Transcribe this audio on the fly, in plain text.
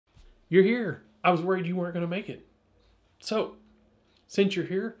You're here. I was worried you weren't going to make it. So, since you're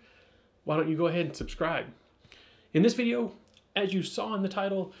here, why don't you go ahead and subscribe? In this video, as you saw in the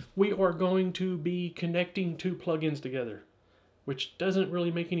title, we are going to be connecting two plugins together, which doesn't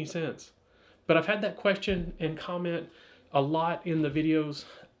really make any sense. But I've had that question and comment a lot in the videos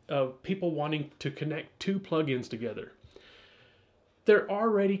of people wanting to connect two plugins together. They're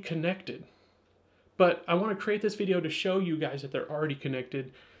already connected, but I want to create this video to show you guys that they're already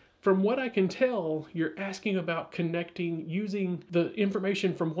connected. From what I can tell, you're asking about connecting using the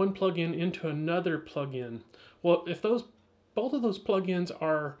information from one plugin into another plugin. Well, if both of those plugins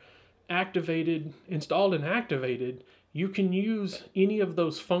are activated, installed and activated, you can use any of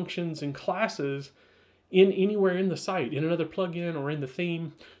those functions and classes in anywhere in the site, in another plugin or in the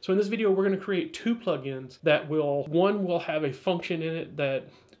theme. So in this video, we're going to create two plugins that one will have a function in it that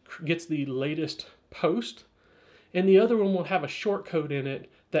gets the latest post, and the other one will have a shortcode in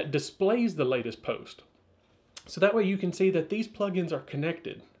it that displays the latest post. So that way you can see that these plugins are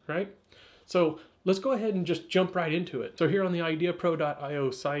connected, right? So let's go ahead and just jump right into it. So here on the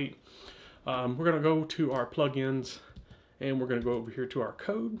ideapro.io site, we're going to go to our plugins and we're going to go over here to our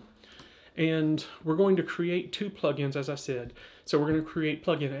code. And we're going to create two plugins, as I said. So we're going to create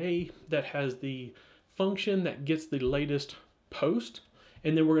plugin A that has the function that gets the latest post,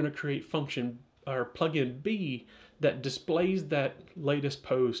 and then we're going to create plugin B that displays that latest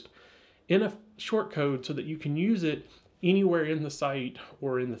post in a shortcode so that you can use it anywhere in the site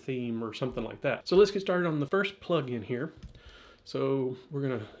or in the theme or something like that. So let's get started on the first plugin here. So we're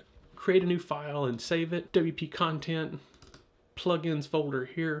going to create a new file and save it. WP content plugins folder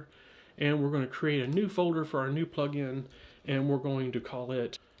here. And we're going to create a new folder for our new plugin, and we're going to call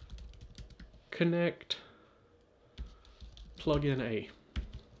it Connect Plugin A.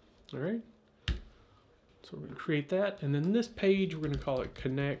 All right. So we're going to create that, and then this page we're going to call it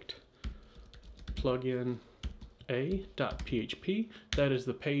Connect Plugin A.php. That is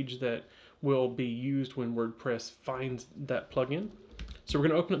the page that will be used when WordPress finds that plugin. So we're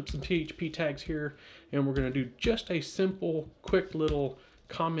going to open up some PHP tags here, and we're going to do just a simple, quick little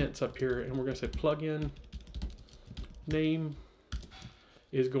comments up here, and we're going to say plugin name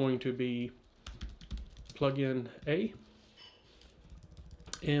is going to be plugin A,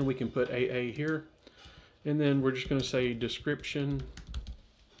 and we can put AA here, and then we're just going to say description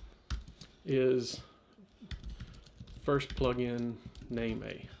is first plugin name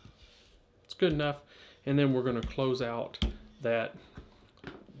A. It's good enough, and then we're going to close out that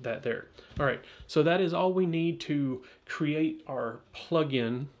there. All right, so that is all we need to create our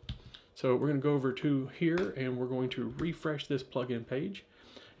plugin. So we're going to go over to here and we're going to refresh this plugin page.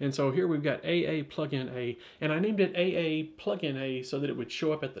 And so here we've got AA plugin A, and I named it AA plugin A so that it would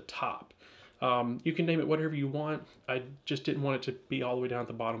show up at the top. You can name it whatever you want. I just didn't want it to be all the way down at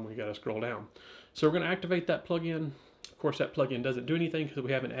the bottom where you got to scroll down. So we're going to activate that plugin. Of course, that plugin doesn't do anything because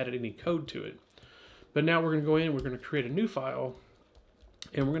we haven't added any code to it. But now we're going to go in, we're going to create a new file,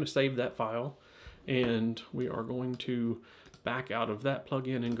 and we're going to save that file, and we are going to back out of that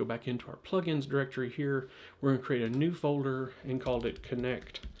plugin and go back into our plugins directory here. We're going to create a new folder and called it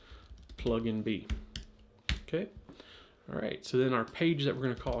Connect Plugin B. Okay. All right. So then our page that we're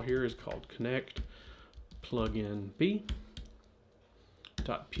going to call here is called Connect Plugin B.php.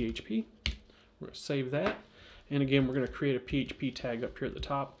 We're going to save that. And again, we're going to create a PHP tag up here at the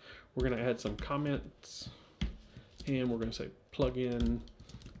top. We're going to add some comments, and we're going to say plugin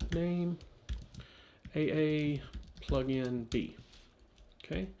name AA plugin B.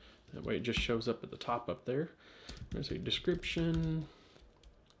 Okay, that way it just shows up at the top up there. I'm going to say description,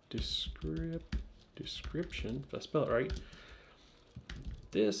 if I spell it right.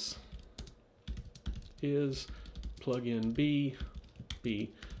 This is plugin B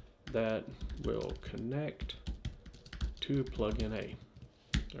that will connect to plugin A.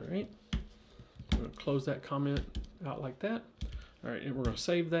 All right, I'm going to close that comment out like that. All right, and we're going to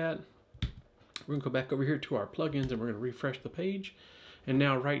save that. We're going to go back over here to our plugins and we're going to refresh the page. And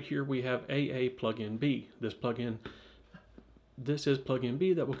now right here we have AA plugin B. This is plugin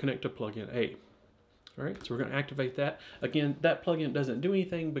B that will connect to plugin A. All right, so we're going to activate that. Again, that plugin doesn't do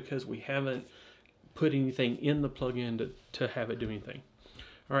anything because we haven't put anything in the plugin to have it do anything.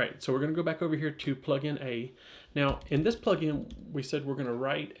 All right, so we're going to go back over here to plugin A. Now, in this plugin, we said we're going to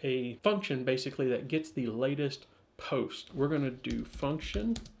write a function basically that gets the latest post. We're going to do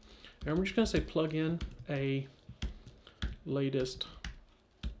function, and we're just going to say plugin A latest,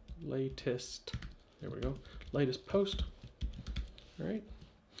 there we go, latest post. All right,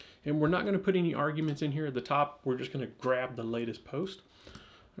 and we're not going to put any arguments in here at the top. We're just going to grab the latest post.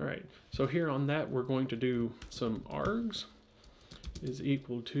 All right, so here on that, we're going to do some args. is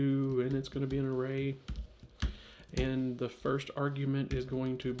equal to, and it's going to be an array, and the first argument is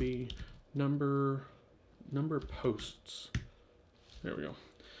going to be number posts. There we go.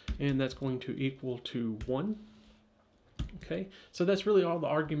 And that's going to equal to 1. Okay, so that's really all the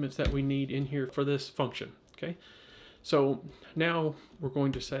arguments that we need in here for this function. Okay, so now we're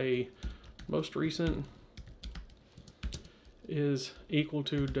going to say most recent is equal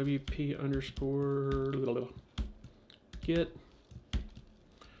to WP underscore get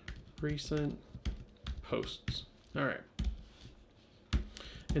recent posts. All right.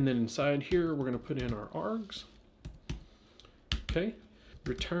 And then inside here, we're going to put in our args. Okay.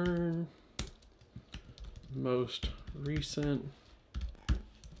 Return most recent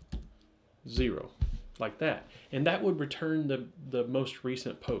 0, like that. And that would return the most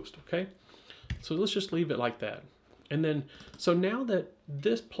recent post. Okay. So let's just leave it like that. And then, so now that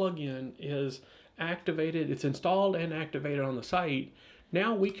this plugin is activated, it's installed and activated on the site,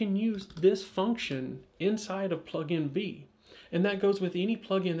 now we can use this function inside of plugin B. And that goes with any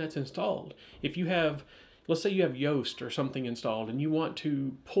plugin that's installed. If you have, let's say you have Yoast or something installed and you want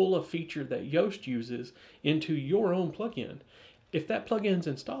to pull a feature that Yoast uses into your own plugin. If that plugin's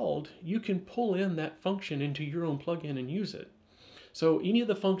installed, you can pull in that function into your own plugin and use it. So any of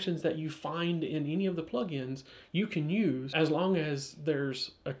the functions that you find in any of the plugins, you can use as long as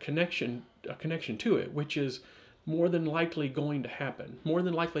there's a connection to it, which is more than likely going to happen. More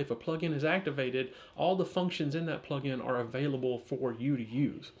than likely, if a plugin is activated, all the functions in that plugin are available for you to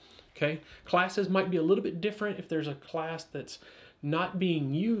use. Okay, classes might be a little bit different. If there's a class that's not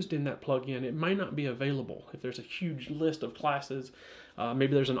being used in that plugin, it might not be available. If there's a huge list of classes,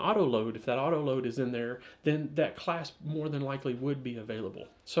 maybe there's an auto load. If that auto load is in there, then that class more than likely would be available.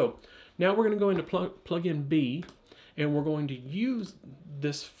 So now we're going to go into plugin B, and we're going to use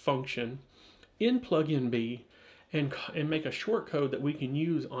this function in plugin B and make a shortcode that we can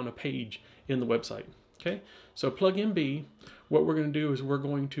use on a page in the website. Okay, so plugin B, what we're going to do is we're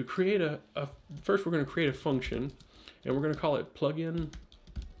going to create first we're going to create a function, and we're going to call it plugin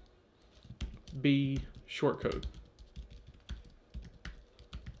B shortcode.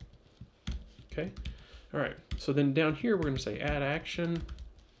 Okay, all right, so then down here we're going to say add action.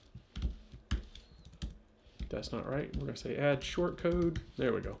 That's not right. We're going to say add shortcode.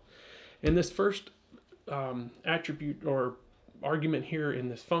 There we go. And this first attribute or argument here in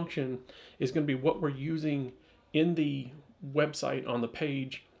this function is going to be what we're using in the website on the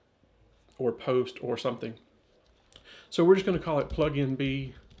page or post or something. So we're just going to call it plugin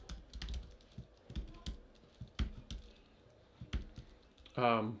B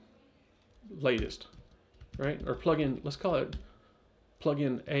latest, right? Or plugin, let's call it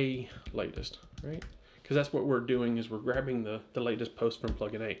plugin A latest, right? Because that's what we're doing, is we're grabbing the latest post from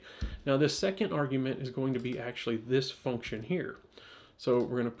plugin A. Now this second argument is going to be actually this function here. So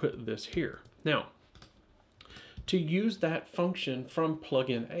we're going to put this here. Now, to use that function from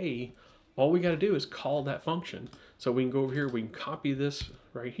plugin A, all we got to do is call that function. So we can go over here, we can copy this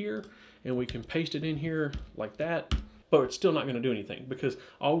right here, and we can paste it in here like that, but it's still not going to do anything because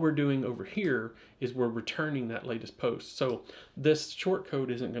all we're doing over here is we're returning that latest post. So this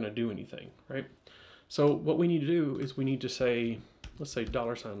shortcode isn't going to do anything, right? So what we need to do is we need to say, let's say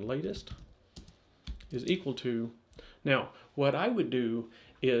 $latest is equal to, now what I would do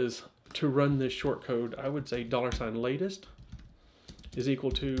is to run this shortcode, I would say $latest is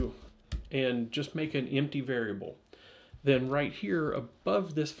equal to, and just make an empty variable. Then right here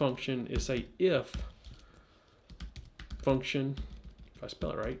above this function is say if function, if I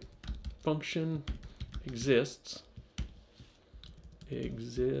spell it right, function exists, I'm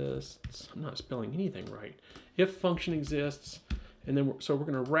not spelling anything right. If function exists, and then so we're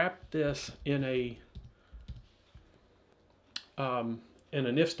going to wrap this in an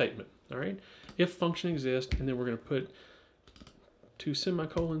if statement. All right, if function exists, and then we're going to put 2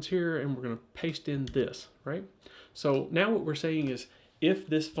 semicolons here, and we're going to paste in this, right? So now what we're saying is if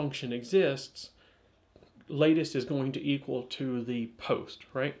this function exists, latest is going to equal to the post,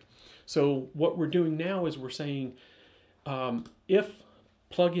 right? So what we're doing now is we're saying if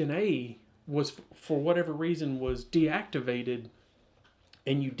plugin A was, for whatever reason, was deactivated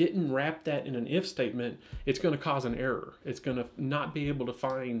and you didn't wrap that in an if statement, it's going to cause an error. It's going to not be able to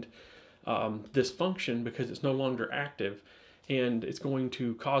find this function because it's no longer active, and it's going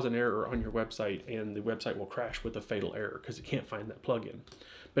to cause an error on your website, and the website will crash with a fatal error because it can't find that plugin.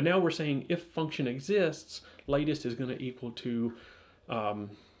 But now we're saying if function exists, latest is going to equal to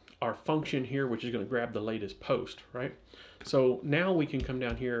our function here, which is going to grab the latest post, right? So now we can come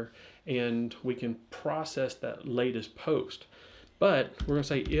down here and we can process that latest post. But we're going to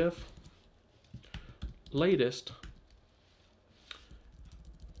say if latest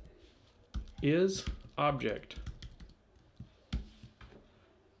is object.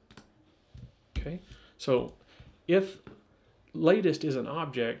 Okay, so if latest is an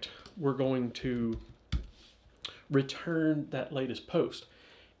object, we're going to return that latest post.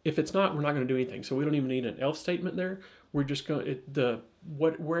 If it's not, we're not going to do anything. So we don't even need an else statement there. We're just going to,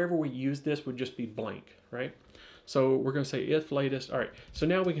 wherever we use this would just be blank, right? So we're going to say if latest. All right, so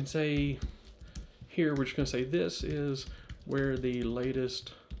now we can say here, we're just going to say this is where the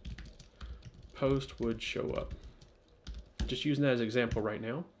latest post would show up. Just using that as an example right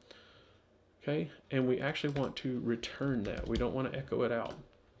now. Okay, and we actually want to return that. We don't want to echo it out.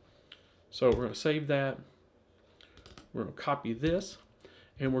 So we're going to save that. We're going to copy this,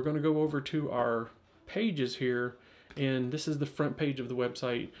 and we're going to go over to our pages here, and this is the front page of the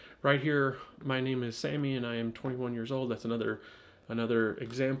website. Right here, my name is Sammy, and I am 21 years old. That's another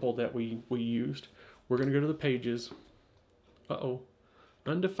example that we used. We're going to go to the pages. Uh-oh.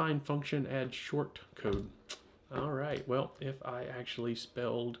 Undefined function add short code. All right, well, if I actually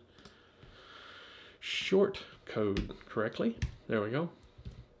spelled short code correctly, there we go.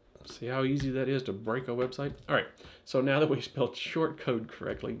 See how easy that is to break a website? All right, so now that we spelled short code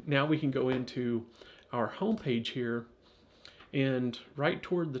correctly, now we can go into our home page here, and right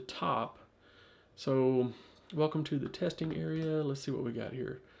toward the top, so welcome to the testing area. Let's see what we got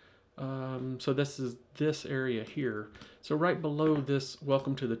here. So this is this area here. So right below this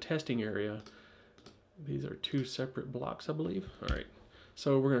welcome to the testing area, these are two separate blocks, I believe. All right,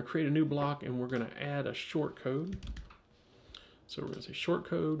 so we're going to create a new block, and we're going to add a short code. So we're going to say short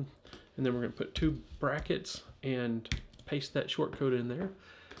code, and then we're going to put two brackets and paste that short code in there,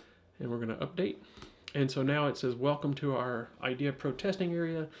 and we're going to update. And so now it says welcome to our Idea Pro testing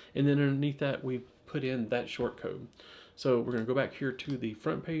area, and then underneath that we put in that short code. So we're going to go back here to the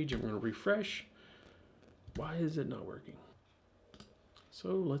front page, and we're going to refresh. Why is it not working? So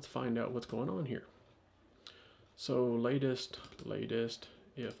let's find out what's going on here. So latest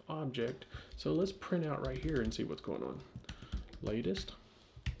if object. So let's print out right here and see what's going on. Latest,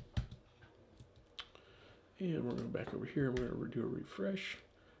 and we're going to go back over here, and we're going to do a refresh,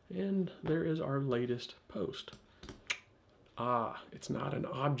 and there is our latest post. Ah, it's not an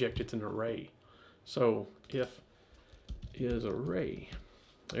object, it's an array. So if is array,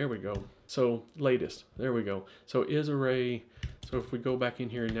 there we go. So latest, there we go. So is array. So if we go back in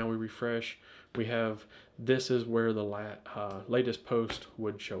here and now we refresh, we have this is where the latest post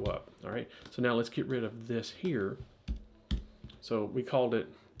would show up. All right, so now let's get rid of this here. So we called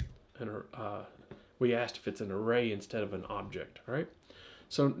it, we asked if it's an array instead of an object, all right?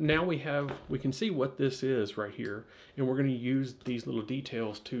 So now we can see what this is right here, and we're gonna use these little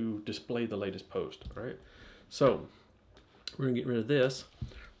details to display the latest post, all right? So we're gonna get rid of this.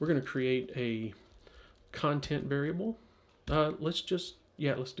 We're gonna create a content variable. Let's do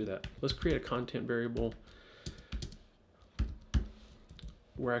that. Let's create a content variable.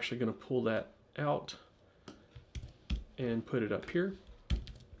 We're actually gonna pull that out and put it up here,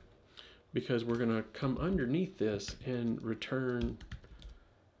 because we're going to come underneath this and return,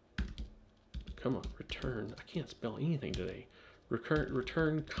 return, I can't spell anything today,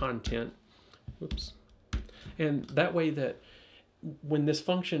 return content, whoops, and that way that when this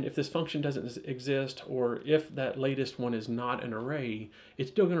function, if this function doesn't exist, or if that latest one is not an array,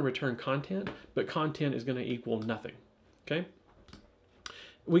 it's still going to return content, but content is going to equal nothing, okay?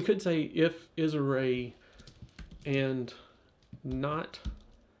 We could say if is array and not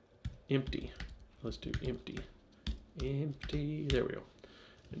empty. Let's do empty. Empty, there we go.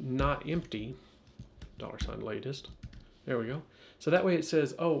 Not empty, $latest. There we go. So that way it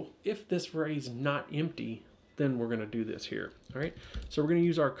says, oh, if this array is not empty, then we're going to do this here. All right. So we're going to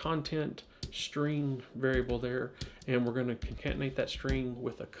use our content string variable there, and we're going to concatenate that string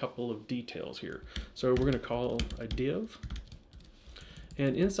with a couple of details here. So we're going to call a div,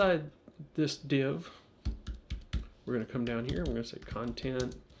 and inside this div, we're going to come down here, and we're going to say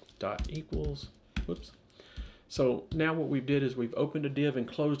content dot equals, whoops. So now what we did is we've opened a div and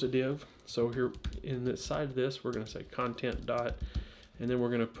closed a div. So here in the side of this, we're going to say content dot, and then we're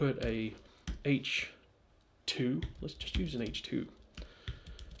going to put a h2. Let's just use an h2.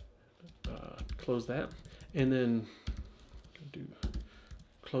 Close that, and then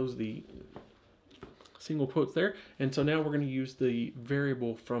close the single quotes there. And so now we're going to use the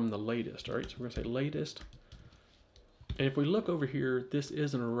variable from the latest. All right, so we're going to say latest. And if we look over here, this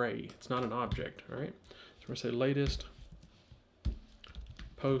is an array. It's not an object. All right, so we're going to say latest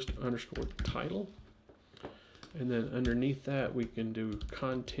post underscore title. And then underneath that, we can do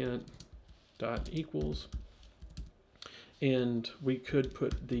content dot equals. And we could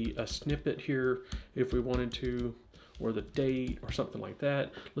put a snippet here if we wanted to, or the date or something like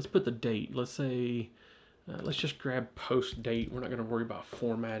that. Let's put the date. Let's say, let's just grab post date. We're not going to worry about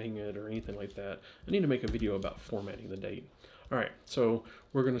formatting it or anything like that. I need to make a video about formatting the date. All right, so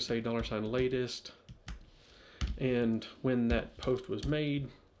we're going to say $latest and when that post was made.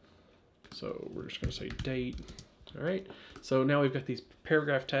 So we're just going to say date. All right, so now we've got these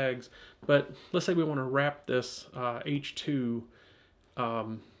paragraph tags, but let's say we want to wrap this H2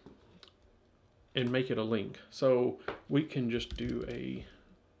 and make it a link. So we can just do a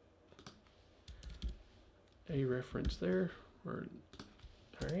reference there, or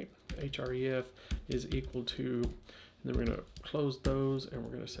all right, href is equal to, and then we're going to close those, and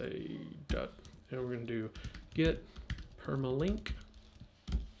we're going to say dot, and we're going to do get permalink,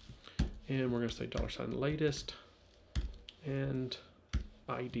 and we're going to say $latest and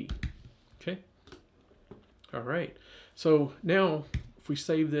ID. Okay. All right. So now if we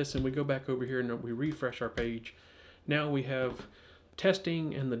save this and we go back over here and we refresh our page, now we have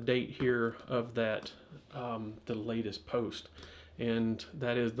testing and the date here of that, the latest post. And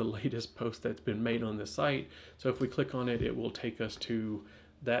that is the latest post that's been made on this site. So if we click on it, it will take us to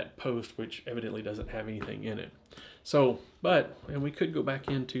that post, which evidently doesn't have anything in it. So, and we could go back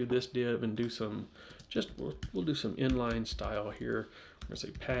into this div and do some, we'll do some inline style here. We're gonna say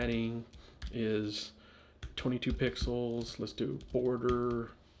padding is 22 pixels. Let's do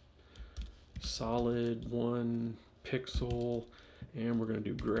border solid 1 pixel, and we're gonna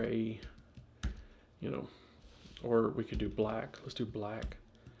do gray, or we could do black. Let's do black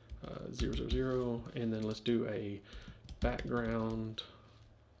 000, and then let's do a background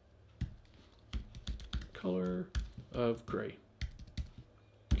color of gray.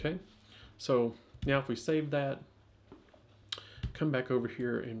 Okay, so now if we save that, come back over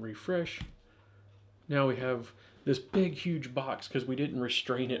here and refresh, now we have this big huge box because we didn't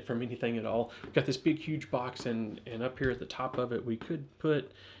restrain it from anything at all. We've got this big huge box, and up here at the top of it we could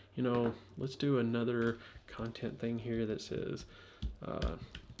put, let's do another content thing here that says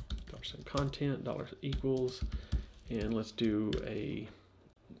 $content equals, and let's do an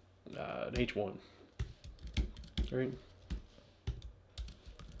H1. All right,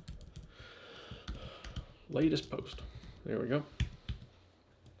 latest post. There we go.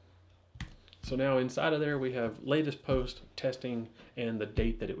 So now inside of there we have latest post, testing, and the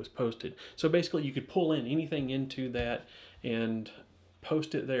date that it was posted. So basically you could pull in anything into that and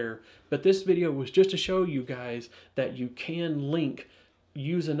post it there. But this video was just to show you guys that you can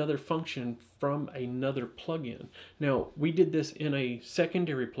use another function from another plugin. Now we did this in a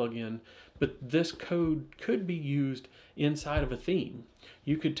secondary plugin, but this code could be used inside of a theme.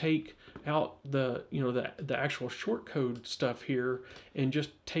 You could take out the actual shortcode stuff here and just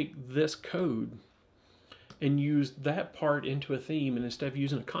take this code and use that part into a theme, and instead of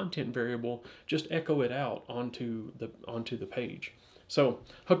using a content variable, just echo it out onto the page. So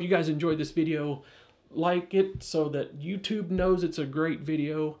hope you guys enjoyed this video. Like it so that YouTube knows it's a great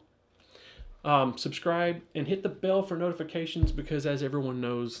video. Subscribe and hit the bell for notifications, because as everyone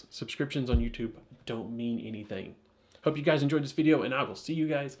knows, subscriptions on YouTube don't mean anything. Hope you guys enjoyed this video, and I will see you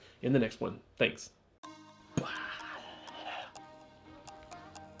guys in the next one. Thanks. What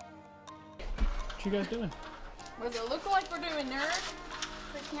you guys doing? What does it look like we're doing, nerd?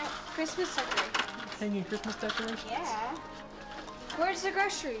 Freaking out Christmas decorations. Hanging Christmas decorations? Yeah. Where's the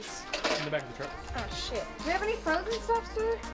groceries? In the back of the truck. Oh shit. Do we have any frozen stuff, sir?